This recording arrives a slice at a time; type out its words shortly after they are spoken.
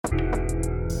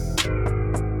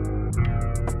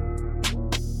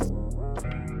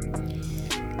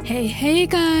Hey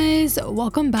guys,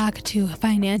 welcome back to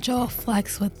Financial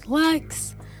Flex with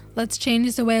Lex. Let's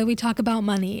change the way we talk about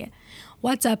money.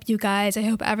 What's up, you guys? I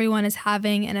hope everyone is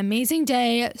having an amazing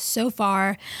day so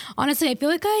far. Honestly, I feel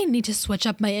like I need to switch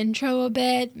up my intro a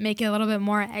bit, make it a little bit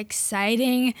more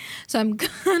exciting. So I'm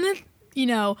gonna,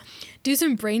 do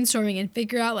some brainstorming and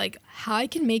figure out how I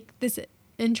can make this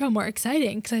intro more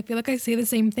exciting, because I feel like I say the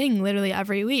same thing literally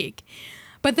every week.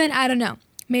 But then I don't know.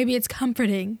 Maybe it's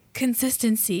comforting,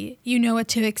 consistency, you know what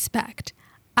to expect.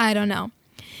 I don't know.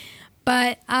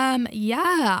 But I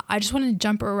just want to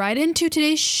jump right into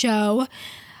today's show.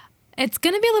 It's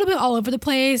going to be a little bit all over the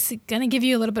place, going to give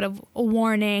you a little bit of a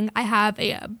warning. I have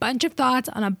a bunch of thoughts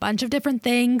on a bunch of different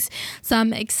things,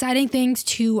 some exciting things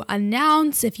to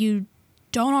announce. If you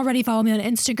don't already follow me on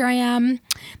Instagram,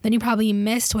 then you probably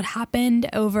missed what happened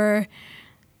over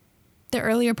the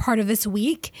earlier part of this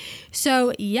week.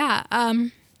 So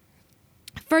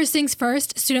first things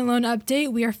first, student loan update.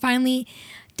 We are finally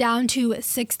down to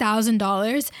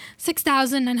 $6,000,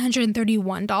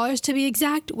 $6,931 to be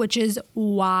exact, which is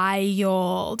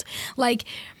wild.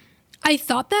 I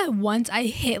thought that once I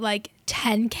hit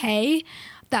 10K,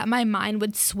 that my mind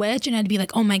would switch and I'd be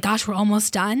like, oh my gosh, we're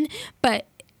almost done. But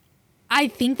I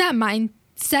think that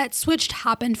mindset switch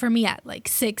happened for me at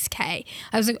 6K.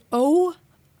 I was like, oh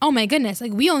my goodness,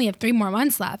 we only have 3 more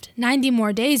months left, 90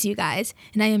 more days, you guys,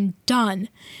 and I am done,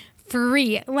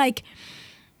 free.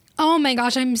 Oh my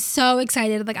gosh, I'm so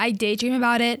excited. I daydream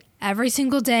about it every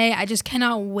single day. I just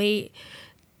cannot wait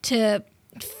to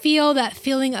feel that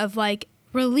feeling of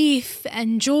relief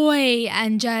and joy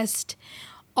and just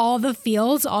all the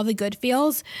feels, all the good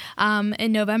feels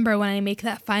in November when I make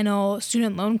that final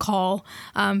student loan call.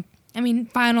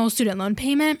 Final student loan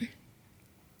payment.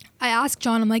 I asked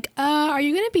John, I'm like, are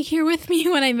you going to be here with me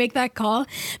when I make that call?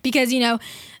 Because,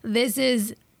 this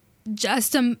is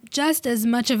just as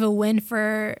much of a win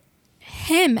for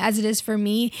him as it is for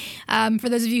me. For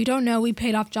those of you who don't know, we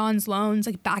paid off John's loans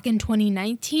back in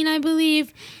 2019, I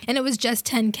believe, and it was just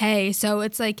 10K. So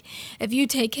it's if you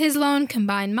take his loan,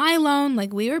 combine my loan,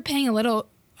 we were paying a little,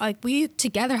 we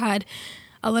together had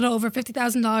a little over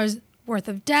 $50,000 worth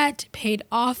of debt paid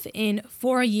off in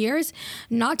 4 years.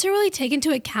 Not to really take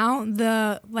into account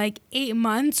the 8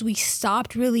 months we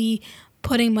stopped really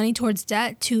putting money towards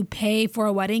debt to pay for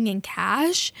a wedding in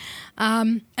cash,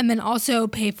 and then also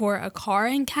pay for a car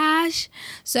in cash.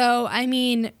 So I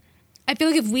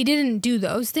feel if we didn't do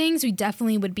those things, we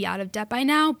definitely would be out of debt by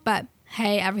now. But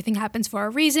hey, everything happens for a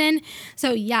reason.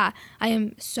 So I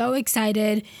am so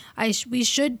excited. We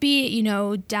should be,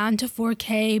 down to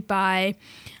 4K by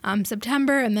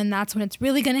September, and then that's when it's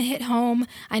really going to hit home.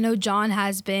 I know John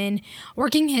has been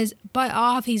working his butt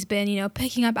off. He's been,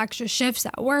 picking up extra shifts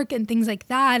at work and things like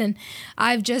that. And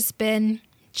I've just been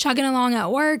chugging along at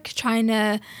work, trying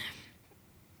to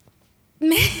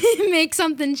make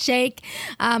something shake.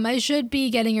 I should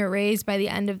be getting a raise by the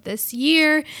end of this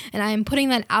year, and I am putting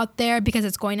that out there because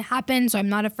it's going to happen. So I'm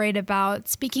not afraid about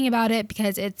speaking about it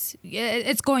because it's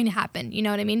going to happen. You know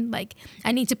what I mean?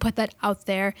 I need to put that out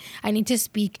there. I need to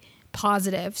speak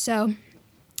positive. So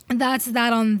that's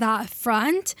that on that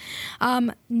front.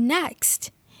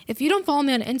 Next, if you don't follow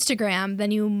me on Instagram,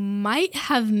 then you might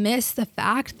have missed the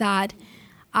fact that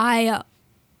I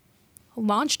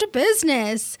launched a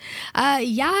business.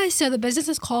 So the business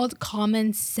is called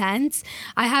Common Sense.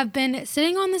 I have been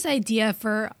sitting on this idea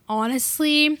for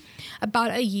honestly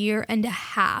about a year and a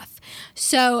half.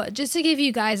 So just to give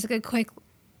you guys a quick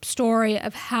story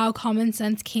of how Common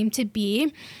Sense came to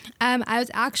be, I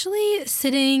was actually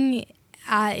sitting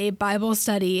at a Bible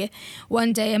study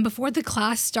one day, and before the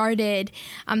class started,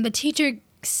 the teacher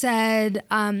said,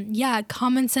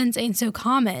 common sense ain't so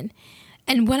common.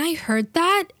 And when I heard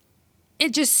that,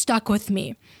 it just stuck with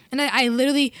me. And I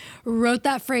literally wrote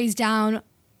that phrase down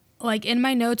in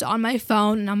my notes on my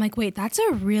phone. And I'm like, wait, that's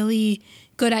a really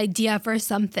good idea for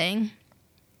something.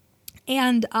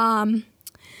 And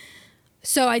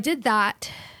so I did that.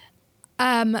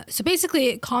 So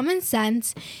basically, Common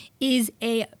Sense is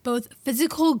a both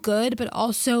physical good, but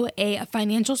also a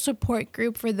financial support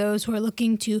group for those who are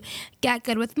looking to get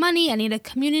good with money and need a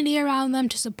community around them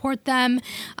to support them,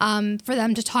 for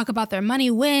them to talk about their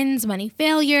money wins, money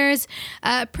failures,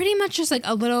 pretty much just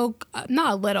a little,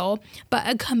 not a little, but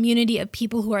a community of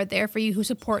people who are there for you, who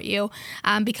support you.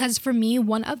 Because for me,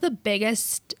 one of the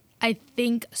biggest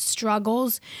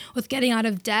struggles with getting out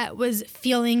of debt was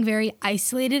feeling very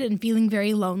isolated and feeling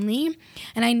very lonely.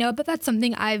 And I know that that's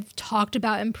something I've talked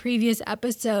about in previous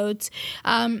episodes.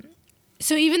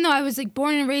 so even though I was like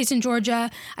born and raised in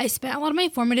Georgia, I spent a lot of my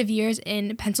formative years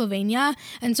in Pennsylvania.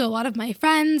 And so a lot of my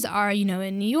friends are, you know,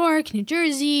 in New York, New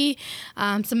Jersey.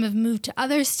 Some have moved to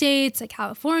other states like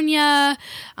California,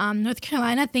 North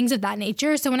Carolina, things of that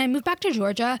nature. So when I moved back to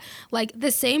Georgia, like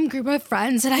the same group of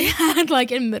friends that I had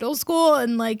like in middle school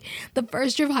and like the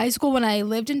first year of high school when I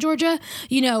lived in Georgia,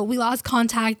 you know, we lost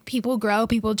contact, people grow,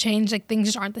 people change, like things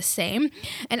just aren't the same.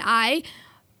 And I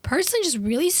personally just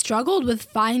really struggled with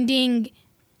finding,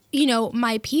 you know,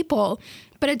 my people.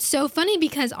 But it's so funny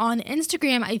because on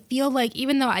Instagram, I feel like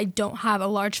even though I don't have a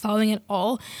large following at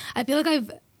all, I feel like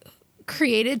I've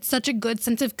created such a good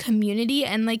sense of community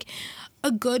and like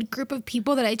a good group of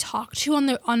people that I talk to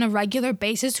on a regular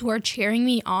basis who are cheering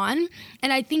me on.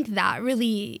 And I think that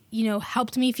really, you know,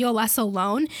 helped me feel less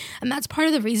alone. And that's part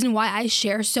of the reason why I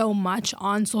share so much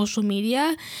on social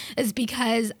media, is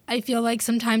because I feel like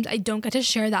sometimes I don't get to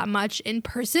share that much in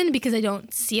person because I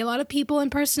don't see a lot of people in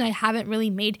person. I haven't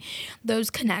really made those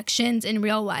connections in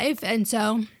real life. And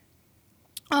so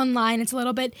online it's a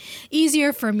little bit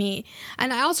easier for me.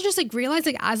 And I also just like realized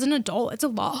like as an adult it's a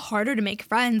lot harder to make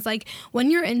friends. Like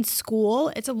when you're in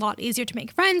school it's a lot easier to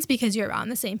make friends because you're around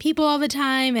the same people all the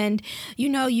time, and you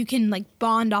know you can like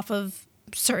bond off of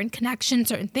certain connections,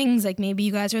 certain things, like maybe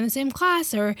you guys are in the same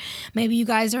class or maybe you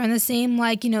guys are in the same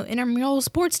like, you know, intramural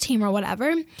sports team or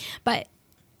whatever. But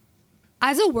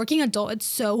as a working adult, it's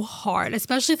so hard,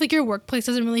 especially if like your workplace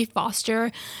doesn't really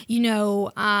foster, you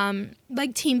know,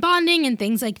 like team bonding and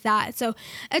things like that. So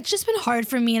it's just been hard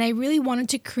for me. And I really wanted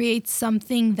to create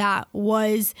something that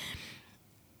was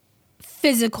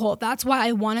physical. That's why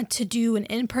I wanted to do an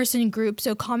in-person group.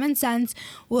 So Common Sense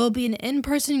will be an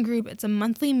in-person group. It's a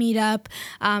monthly meetup.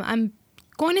 I'm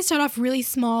going to start off really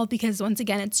small because once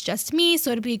again it's just me, so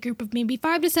it'll be a group of maybe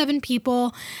 5 to 7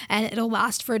 people and it'll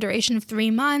last for a duration of 3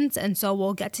 months. And so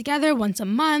we'll get together once a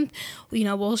month, you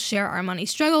know, we'll share our money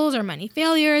struggles, our money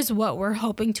failures, what we're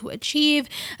hoping to achieve.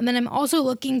 And then I'm also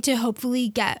looking to hopefully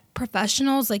get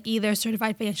professionals like either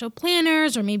certified financial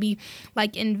planners or maybe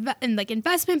like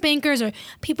investment bankers or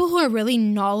people who are really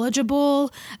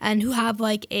knowledgeable and who have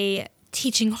like a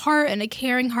teaching heart and a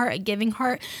caring heart, a giving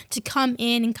heart, to come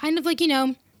in and kind of like, you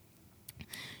know,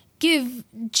 give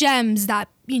gems that,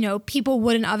 you know, people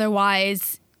wouldn't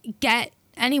otherwise get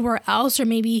anywhere else or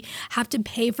maybe have to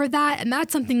pay for that. And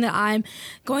that's something that I'm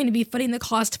going to be footing the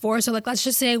cost for. So like, let's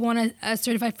just say I want a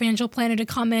certified financial planner to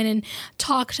come in and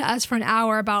talk to us for an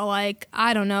hour about like,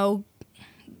 I don't know,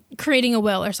 creating a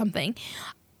will or something.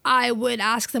 I would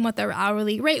ask them what their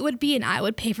hourly rate would be and I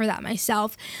would pay for that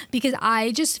myself, because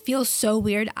I just feel so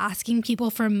weird asking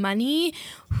people for money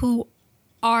who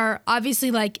are obviously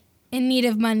like in need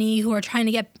of money, who are trying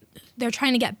to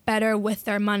get better with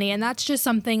their money. And that's just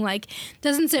something like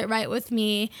doesn't sit right with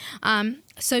me.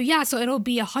 So it'll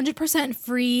be 100%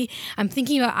 free. I'm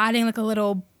thinking about adding like a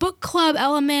little book club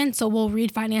element. So we'll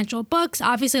read financial books.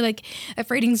 Obviously, like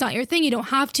if reading's not your thing, you don't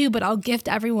have to, but I'll gift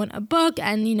everyone a book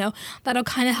and, you know, that'll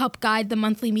kind of help guide the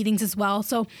monthly meetings as well.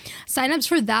 So signups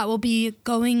for that will be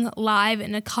going live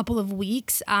in a couple of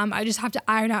weeks. I just have to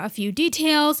iron out a few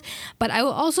details, but I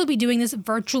will also be doing this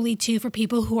virtually too for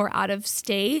people who are out of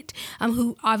state,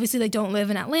 who obviously like don't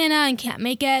live in Atlanta and can't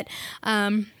make it.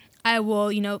 I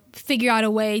will, you know, figure out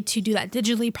a way to do that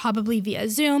digitally, probably via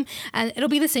Zoom, and it'll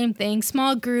be the same thing,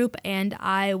 small group, and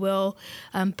I will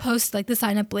post like the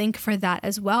sign up link for that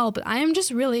as well. But I am just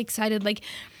really excited. Like,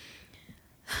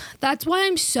 that's why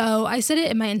I said it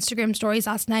in my Instagram stories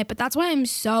last night, but that's why I'm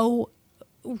so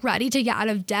ready to get out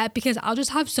of debt, because I'll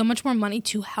just have so much more money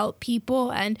to help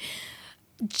people. And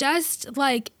just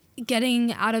like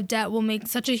getting out of debt will make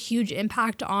such a huge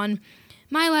impact on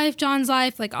my life, John's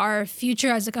life, like our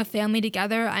future as like a family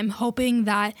together. I'm hoping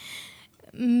that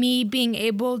me being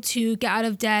able to get out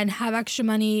of debt and have extra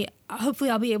money, hopefully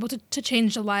I'll be able to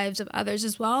change the lives of others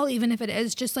as well, even if it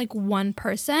is just like one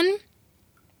person.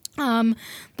 But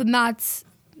that's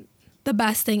the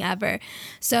best thing ever.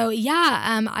 So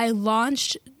I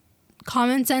launched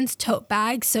Common Sense tote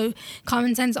bags. So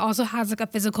Common Sense also has like a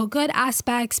physical good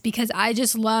aspects, because I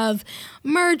just love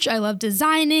merch. I love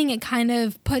designing. It kind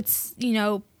of puts, you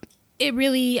know, it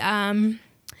really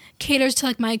caters to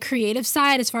like my creative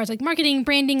side as far as like marketing,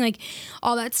 branding, like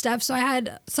all that stuff. So I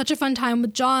had such a fun time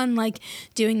with John, like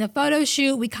doing the photo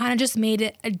shoot. We kind of just made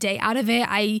it a day out of it.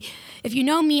 If you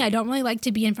know me, I don't really like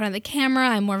to be in front of the camera.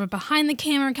 I'm more of a behind the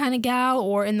camera kind of gal,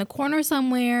 or in the corner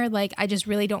somewhere. Like I just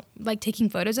really don't like taking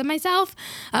photos of myself,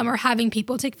 or having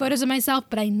people take photos of myself.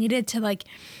 But I needed to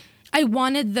I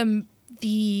wanted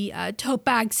the tote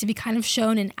bags to be kind of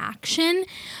shown in action.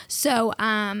 So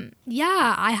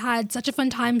yeah, I had such a fun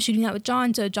time shooting that with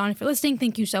John. So John, if you're listening,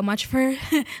 thank you so much for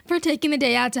for taking the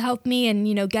day out to help me and,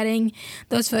 you know, getting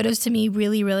those photos to me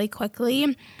really, really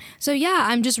quickly. So yeah,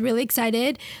 I'm just really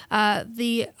excited.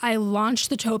 I launched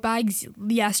the tote bags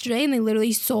yesterday and they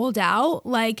literally sold out.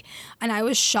 And I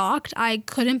was shocked. I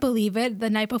couldn't believe it. The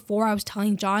night before I was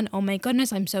telling John, oh my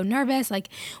goodness, I'm so nervous. Like,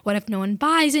 what if no one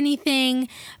buys anything?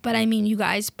 But I mean, you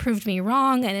guys proved me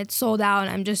wrong and it sold out. And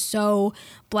I'm just so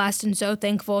blessed and so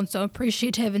thankful and so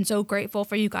appreciative and so grateful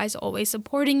for you guys always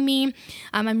supporting me.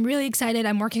 I'm really excited.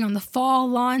 I'm working on the fall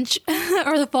launch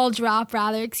or the fall drop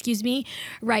rather,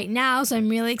 right now. So I'm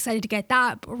really excited to get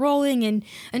that rolling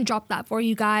and drop that for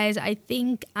you guys. I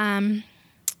think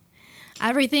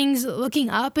everything's looking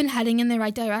up and heading in the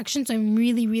right direction. So I'm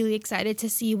really, really excited to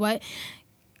see what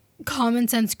Common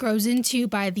Sense grows into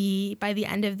by the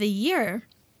end of the year.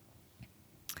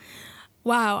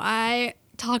 Wow, I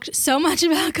talked so much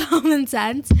about Common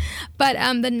Sense, but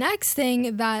the next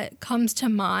thing that comes to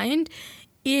mind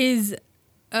is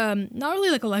not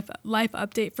really like a life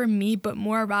update for me, but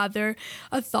more rather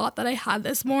a thought that I had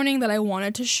this morning that I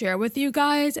wanted to share with you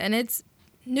guys, and it's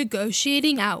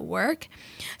negotiating at work.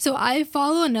 So I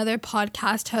follow another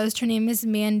podcast host. Her name is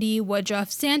Mandy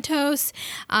Woodruff Santos.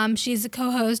 She's a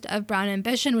co-host of Brown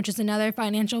Ambition, which is another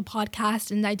financial podcast,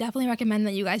 and I definitely recommend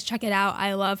that you guys check it out.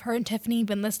 I love her and Tiffany.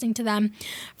 Been listening to them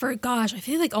for, I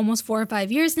feel like almost 4 or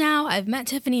 5 years now. I've met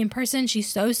Tiffany in person. She's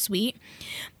so sweet.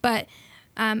 But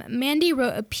Mandy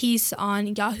wrote a piece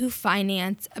on Yahoo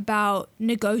Finance about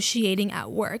negotiating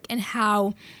at work and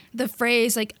how the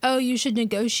phrase oh, you should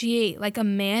negotiate like a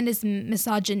man is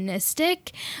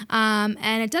misogynistic.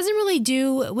 And it doesn't really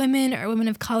do women or women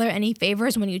of color any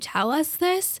favors when you tell us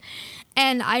this.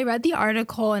 And I read the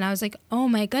article and I was like, oh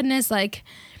my goodness, that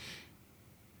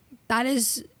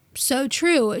is so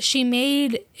true. She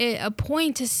made it a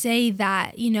point to say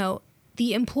that,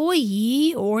 the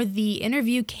employee or the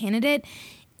interview candidate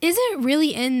doesn't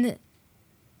really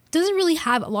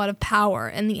have a lot of power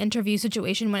in the interview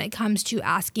situation when it comes to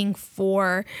asking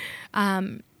for,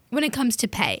 when it comes to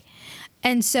pay.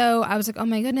 And so I was like, oh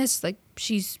my goodness,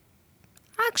 she's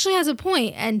actually has a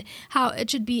point, and how it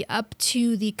should be up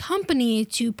to the company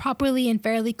to properly and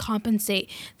fairly compensate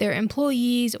their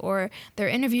employees or their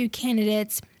interview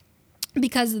candidates,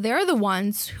 because they're the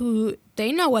ones who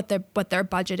they know what their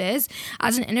budget is.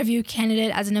 As an interview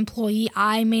candidate, as an employee,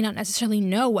 I may not necessarily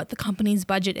know what the company's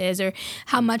budget is or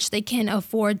how much they can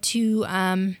afford to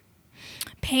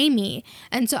pay me.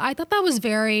 And so I thought that was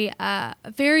very,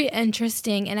 very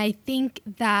interesting. And I think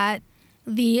that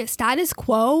the status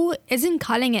quo isn't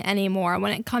cutting it anymore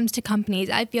when it comes to companies.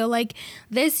 I feel like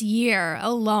this year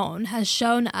alone has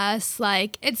shown us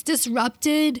it's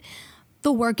disrupted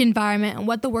the work environment and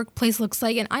what the workplace looks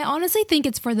like. And I honestly think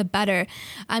it's for the better.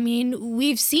 I mean,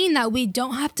 we've seen that we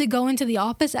don't have to go into the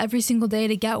office every single day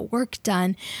to get work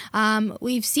done.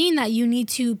 We've seen that you need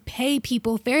to pay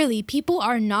people fairly. People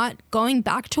are not going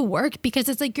back to work because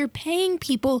it's you're paying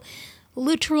people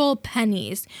literal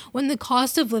pennies when the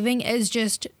cost of living is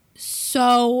just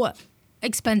so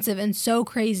expensive and so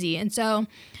crazy. And so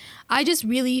I just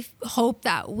really hope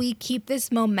that we keep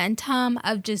this momentum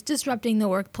of just disrupting the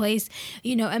workplace,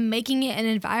 and making it an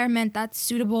environment that's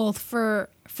suitable for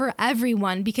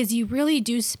everyone, because you really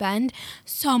do spend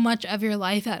so much of your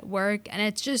life at work, and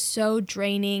it's just so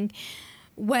draining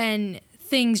when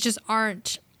things just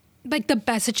aren't the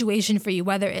best situation for you,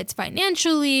 whether it's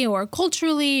financially or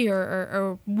culturally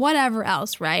or whatever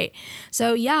else, right?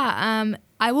 So yeah,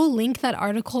 I will link that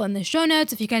article in the show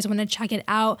notes if you guys want to check it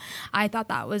out. I thought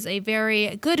that was a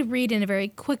very good read and a very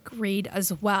quick read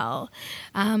as well.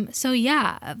 So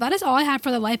yeah, that is all I have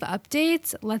for the life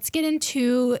updates. Let's get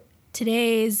into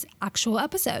today's actual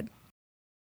episode.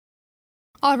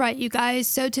 All right, you guys.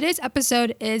 So today's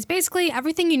episode is basically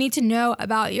everything you need to know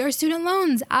about your student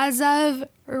loans as of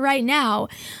right now.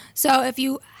 So if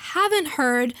you haven't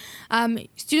heard,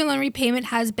 student loan repayment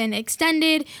has been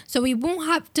extended. So we won't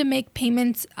have to make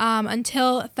payments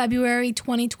until February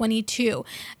 2022.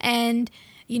 And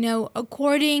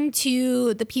according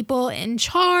to the people in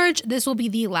charge, this will be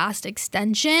the last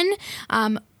extension.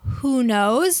 Who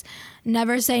knows?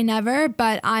 Never say never,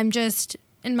 but I'm just...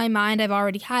 in my mind, I've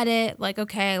already had it.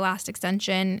 Okay, last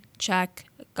extension, check,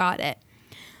 got it.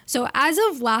 So as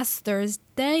of last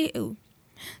Thursday,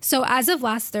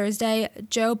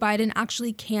 Joe Biden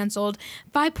actually canceled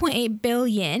 $5.8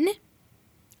 billion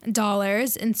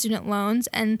in student loans.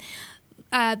 And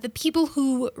the people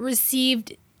who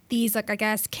received these, like, I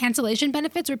guess, cancellation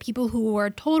benefits for people who are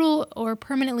total or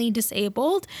permanently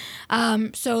disabled.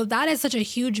 So that is such a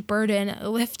huge burden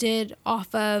lifted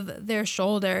off of their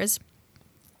shoulders.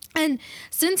 And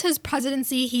since his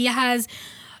presidency, he has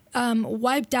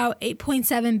wiped out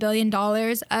 $8.7 billion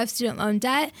of student loan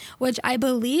debt, which I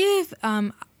believe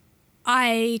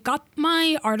I got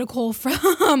my article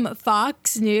from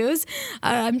Fox News.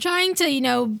 I'm trying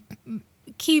to,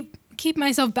 keep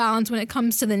myself balanced when it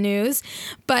comes to the news.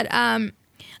 But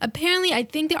apparently, I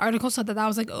think the article said that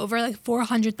was like over like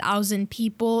 400,000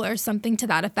 people or something to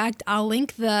that effect. I'll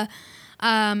link the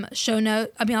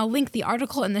I'll link the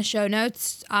article in the show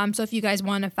notes. So if you guys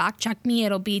want to fact check me,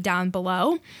 it'll be down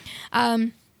below.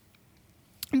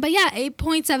 But yeah,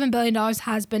 $8.7 billion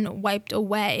has been wiped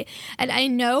away. And I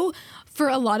know for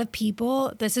a lot of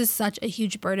people, this is such a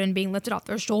huge burden being lifted off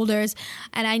their shoulders.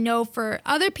 And I know for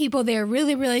other people, they're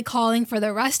really, really calling for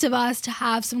the rest of us to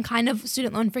have some kind of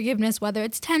student loan forgiveness, whether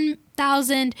it's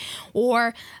 $10,000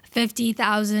 or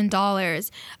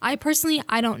 $50,000.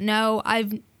 I don't know.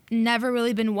 I've never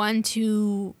really been one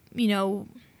to,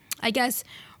 I guess,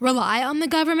 rely on the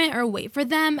government or wait for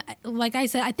them. Like I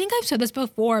said, I think I've said this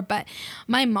before, but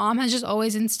my mom has just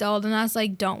always instilled in us,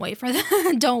 like, don't wait for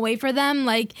them. Don't wait for them.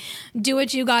 Like, do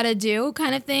what you got to do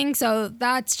kind of thing. So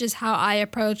that's just how I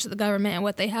approach the government and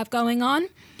what they have going on.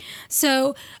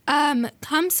 So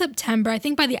come September, I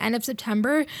think by the end of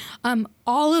September,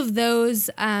 all of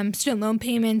those student loan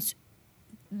payments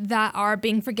that are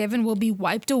being forgiven will be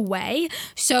wiped away.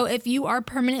 So if you are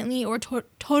permanently or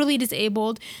totally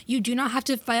disabled, you do not have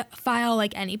to file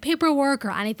like any paperwork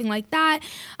or anything like that.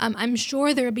 I'm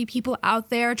sure there will be people out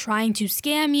there trying to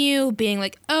scam you, being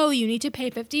like, oh, you need to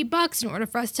pay $50 in order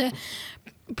for us to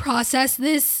process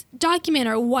this document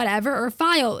or whatever, or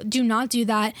file. Do not do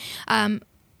that.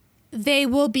 They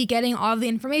will be getting all of the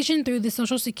information through the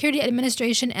Social Security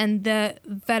Administration and the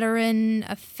Veteran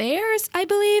Affairs, I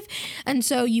believe. And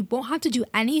so you won't have to do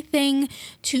anything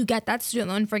to get that student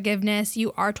loan forgiveness.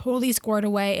 You are totally squared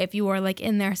away if you are like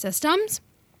in their systems.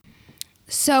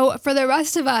 So for the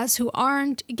rest of us who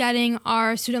aren't getting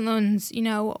our student loans,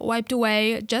 wiped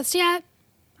away just yet,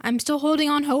 I'm still holding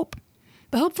on hope.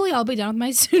 But hopefully I'll be done with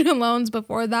my student loans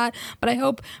before that. But I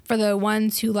hope for the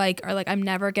ones who are like, I'm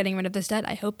never getting rid of this debt,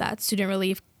 I hope that student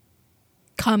relief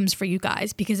comes for you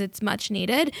guys because it's much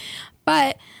needed.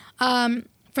 But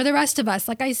for the rest of us,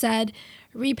 like I said,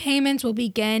 repayments will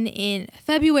begin in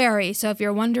February. So if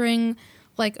you're wondering,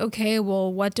 like, okay,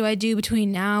 well, what do I do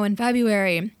between now and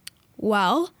February?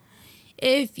 Well,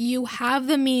 if you have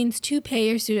the means to pay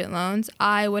your student loans,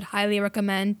 I would highly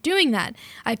recommend doing that.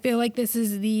 I feel like this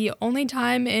is the only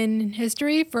time in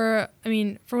history from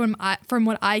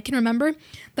what I can remember,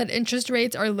 that interest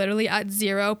rates are literally at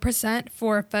 0%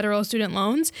 for federal student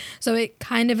loans. So it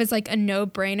kind of is like a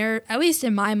no-brainer, at least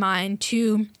in my mind,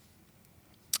 to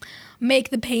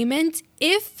make the payment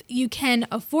if you can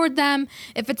afford them,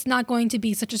 if it's not going to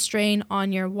be such a strain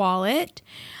on your wallet.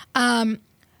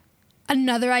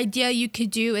 Another idea you could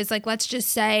do is, like, let's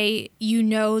just say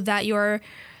that your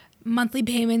monthly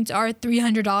payments are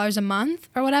 $300 a month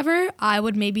or whatever. I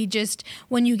would maybe just,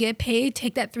 when you get paid,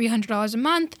 take that $300 a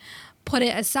month, put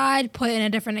it aside, put it in a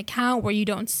different account where you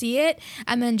don't see it,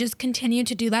 and then just continue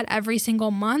to do that every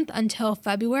single month until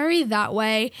February. That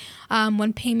way,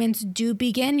 when payments do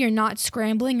begin, you're not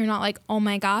scrambling. You're not like, oh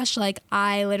my gosh, like,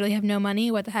 I literally have no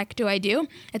money. What the heck do I do?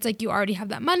 It's like you already have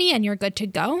that money and you're good to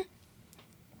go.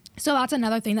 So that's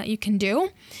another thing that you can do.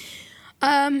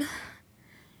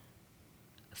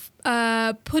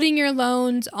 Putting your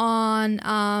loans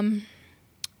on,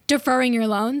 deferring your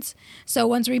loans. So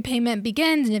once repayment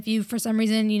begins, and if you, for some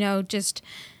reason, just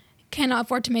cannot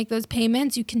afford to make those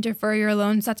payments, you can defer your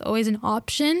loans. That's always an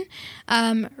option.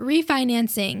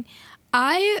 Refinancing.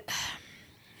 I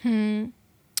am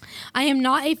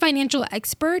not a financial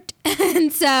expert,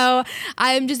 and so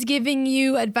I'm just giving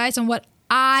you advice on what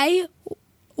I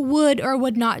would or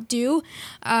would not do.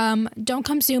 Don't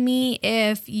come sue me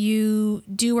if you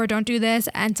do or don't do this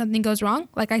and something goes wrong.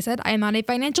 Like I said, I am not a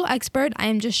financial expert. I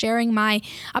am just sharing my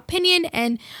opinion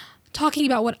and talking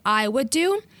about what I would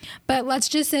do. But let's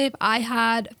just say if I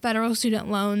had federal student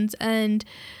loans, and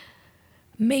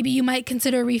maybe you might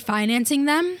consider refinancing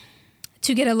them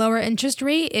to get a lower interest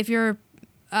rate if you're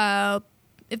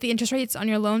if the interest rates on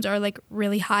your loans are like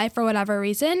really high for whatever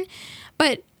reason.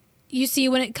 But you see,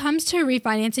 when it comes to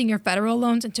refinancing your federal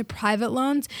loans into private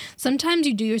loans, sometimes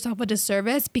you do yourself a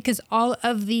disservice because all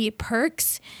of the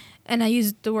perks, and I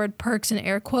use the word perks in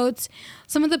air quotes,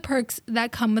 some of the perks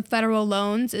that come with federal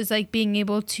loans is like being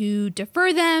able to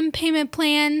defer them, payment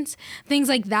plans, things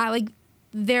like that. Like,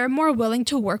 they're more willing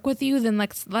to work with you than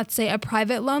let's say a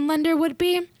private loan lender would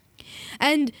be.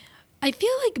 And I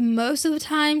feel like most of the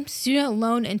time student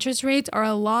loan interest rates are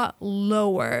a lot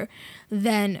lower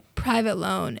than private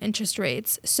loan interest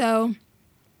rates. So,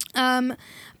 but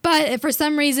if for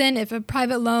some reason, if a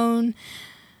private loan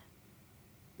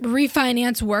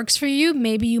refinance works for you,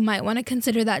 maybe you might want to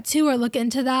consider that too or look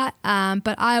into that.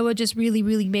 But I would just really,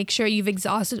 really make sure you've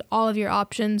exhausted all of your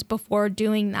options before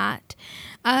doing that.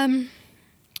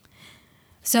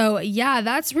 So yeah,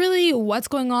 that's really what's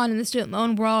going on in the student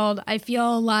loan world. I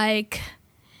feel like,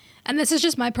 and this is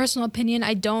just my personal opinion,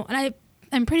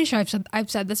 I'm pretty sure I've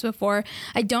said this before,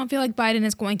 I don't feel like Biden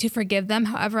is going to forgive them.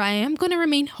 However, I am going to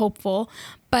remain hopeful.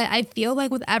 But I feel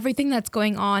like with everything that's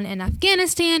going on in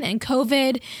Afghanistan and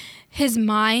COVID, his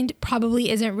mind probably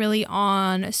isn't really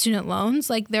on student loans.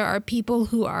 Like, there are people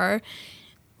who are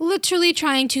literally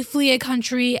trying to flee a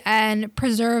country and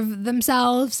preserve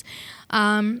themselves.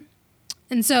 And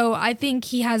so I think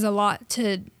he has a lot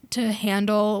to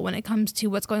handle when it comes to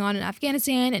what's going on in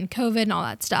Afghanistan and COVID and all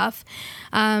that stuff.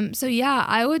 So yeah,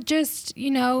 I would just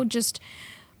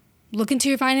look into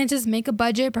your finances, make a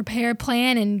budget, prepare a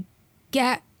plan, and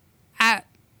get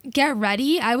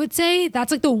ready. I would say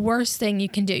that's like the worst thing you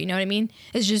can do. You know what I mean?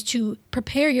 Is just to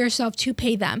prepare yourself to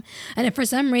pay them. And if for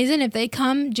some reason, if they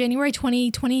come January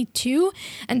 2022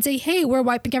 and say, hey, we're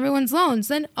wiping everyone's loans,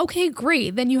 then okay,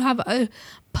 great. Then you have a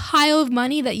pile of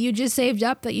money that you just saved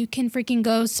up that you can freaking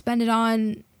go spend it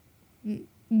on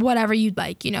whatever you'd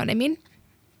like. You know what I mean?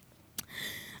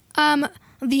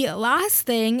 The last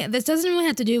thing, this doesn't really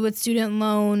have to do with student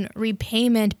loan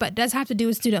repayment, but does have to do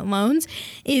with student loans,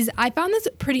 is I found this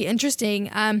pretty interesting.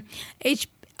 A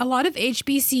lot of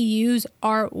HBCUs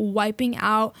are wiping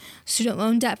out student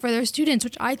loan debt for their students,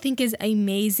 which I think is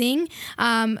amazing.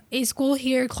 A school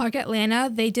here, Clark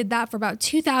Atlanta, they did that for about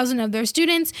 2,000 of their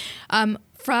students,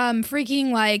 from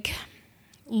freaking like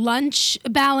lunch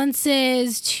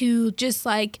balances to just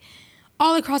like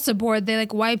all across the board. They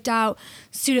like wiped out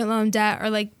student loan debt or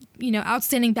like,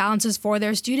 outstanding balances for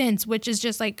their students, which is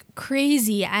just like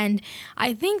crazy. And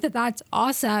I think that that's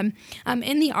awesome.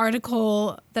 In the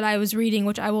article that I was reading,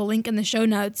 which I will link in the show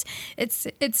notes, it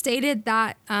stated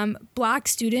that Black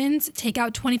students take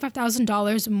out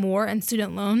 $25,000 more in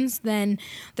student loans than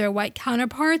their white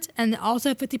counterparts. And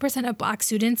also 50% of Black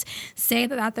students say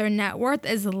that their net worth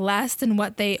is less than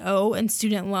what they owe in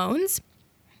student loans,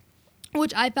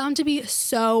 which I found to be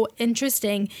so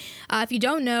interesting. If you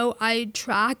don't know, I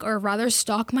track, or rather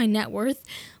stalk, my net worth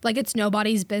like it's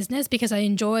nobody's business because I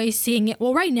enjoy seeing it.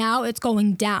 Well, right now it's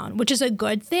going down, which is a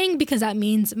good thing because that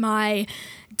means my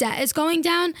debt is going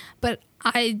down, but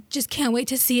I just can't wait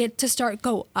to see it to start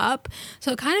go up.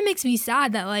 So it kind of makes me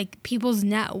sad that like people's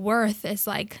net worth is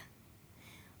like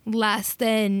less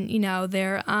than,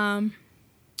 their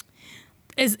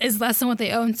is less than what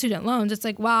they owe in student loans. It's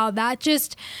like, wow, that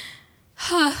just...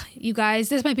 You guys,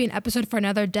 this might be an episode for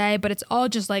another day, but it's all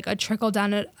just like a trickle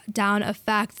down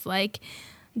effect. Like,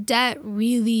 debt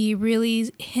really,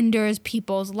 really hinders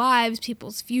people's lives,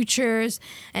 people's futures,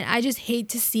 and I just hate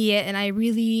to see it, and I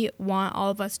really want all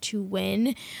of us to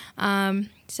win.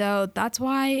 So that's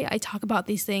why I talk about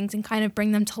these things and kind of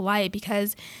bring them to light,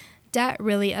 because debt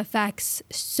really affects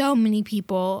so many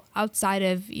people outside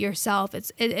of yourself.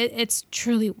 It's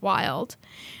truly wild.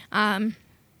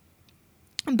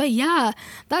 But yeah,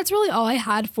 that's really all I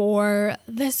had for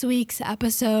this week's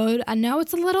episode. I know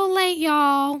it's a little late,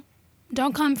 y'all.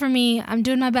 Don't come for me. I'm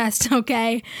doing my best,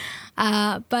 okay?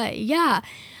 But yeah,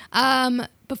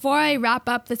 before I wrap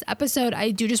up this episode,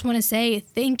 I do just want to say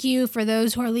thank you for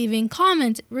those who are leaving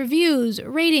comments, reviews,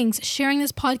 ratings, sharing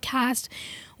this podcast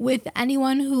with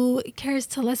anyone who cares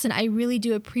to listen. I really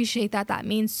do appreciate that. That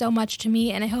means so much to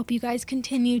me, and I hope you guys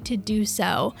continue to do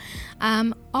so.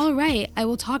 All right, I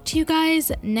will talk to you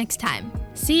guys next time.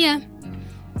 See ya.